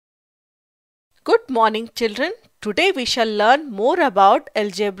Good morning, children. Today we shall learn more about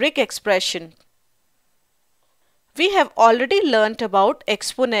algebraic expression. We have already learnt about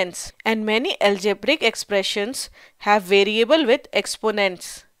exponents, and many algebraic expressions have variable with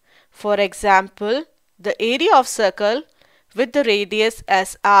exponents. For example, the area of circle with the radius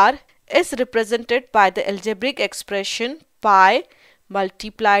as r is represented by the algebraic expression pi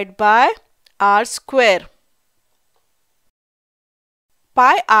multiplied by r square.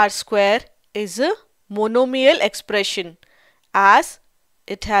 Pi r square is a monomial expression as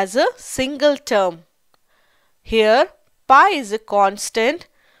it has a single term. Here pi is a constant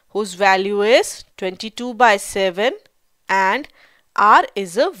whose value is 22/7 and r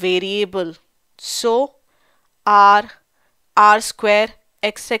is a variable. So r, r square,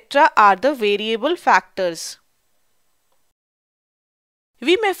 etc. are the variable factors.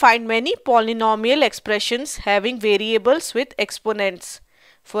 We may find many polynomial expressions having variables with exponents.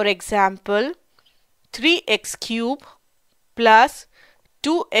 For example, 3x cube plus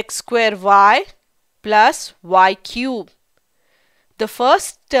 2x square y plus y cube. The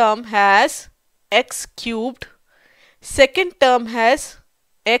first term has x cubed, second term has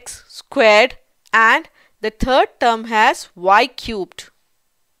x squared, and the third term has y cubed.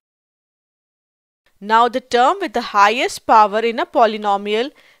 Now the term with the highest power in a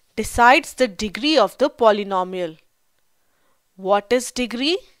polynomial decides the degree of the polynomial. What is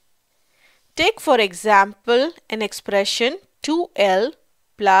degree? Take for example an expression 2l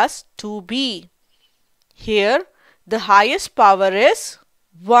plus 2b. Here the highest power is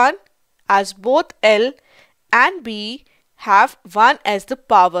 1 as both l and b have 1 as the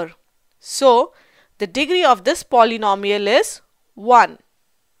power. So the degree of this polynomial is 1.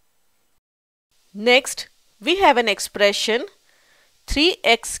 Next we have an expression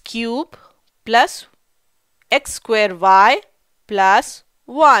 3x cube plus x square y plus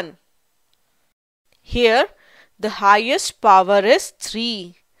 1. Here the highest power is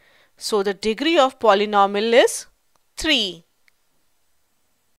 3. So the degree of polynomial is 3.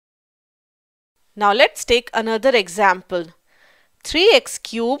 Now let's take another example. 3x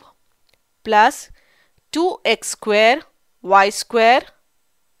cube plus 2x square y square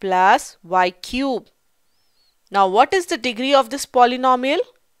plus y cube. Now what is the degree of this polynomial?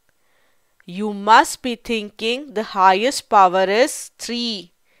 You must be thinking the highest power is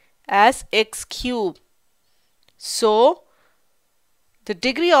 3 as x cube. So the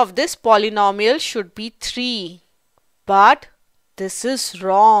degree of this polynomial should be 3. But this is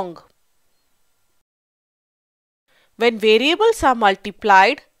wrong. When variables are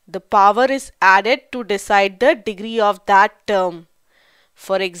multiplied, the power is added to decide the degree of that term.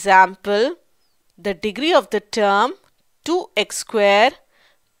 For example, the degree of the term 2x square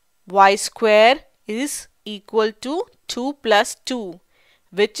y square is equal to 2 plus 2,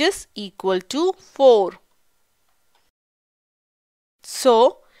 which is equal to 4.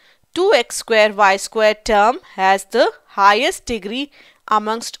 So 2x square y square term has the highest degree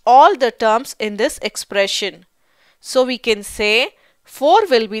amongst all the terms in this expression. So we can say 4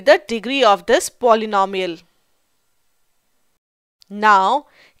 will be the degree of this polynomial. Now,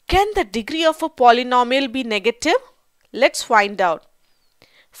 can the degree of a polynomial be negative? Let's find out.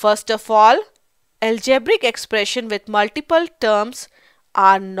 First of all, algebraic expression with multiple terms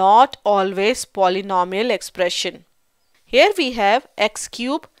are not always polynomial expression. Here we have x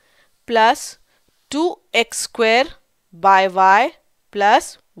cube plus 2x square by y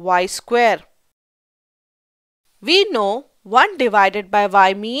plus y square. We know 1 divided by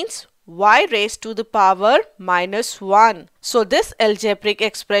y means y raised to the power minus 1. So this algebraic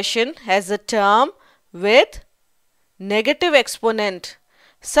expression has a term with negative exponent.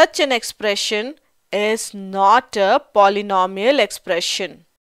 Such an expression is not a polynomial expression.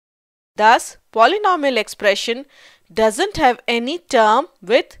 Thus, polynomial expression doesn't have any term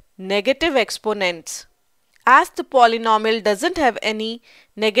with negative exponents. As the polynomial doesn't have any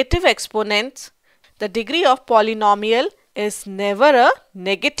negative exponents, the degree of polynomial is never a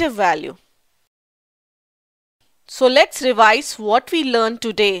negative value. So let's revise what we learned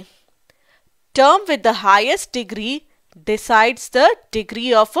today. Term with the highest degree decides the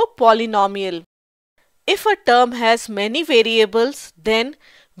degree of a polynomial. If a term has many variables, then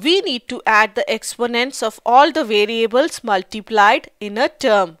we need to add the exponents of all the variables multiplied in a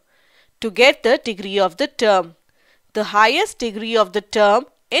term to get the degree of the term. The highest degree of the term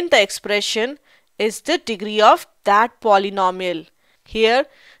in the expression is the degree of that polynomial. Here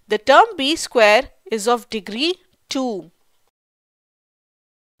the term b square is of degree 2.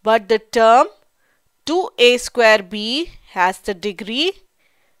 But the term 2a square b has the degree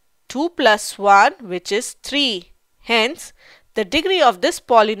 2 plus 1, which is 3. Hence, the degree of this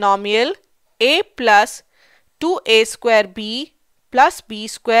polynomial a plus 2a square b plus b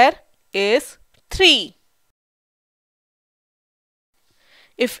square is 3.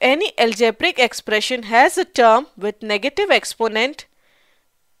 If any algebraic expression has a term with negative exponent,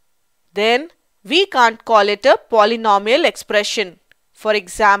 then we can't call it a polynomial expression. For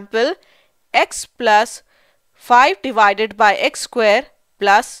example, x plus 5 divided by x square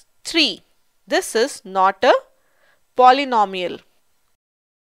plus 3. This is not a polynomial.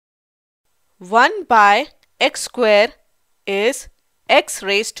 1 by x square is x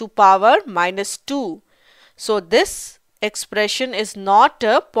raised to power minus 2. So this expression is not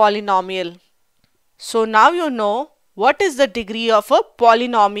a polynomial. So now you know what is the degree of a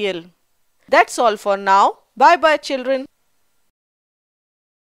polynomial. That's all for now. Bye bye children.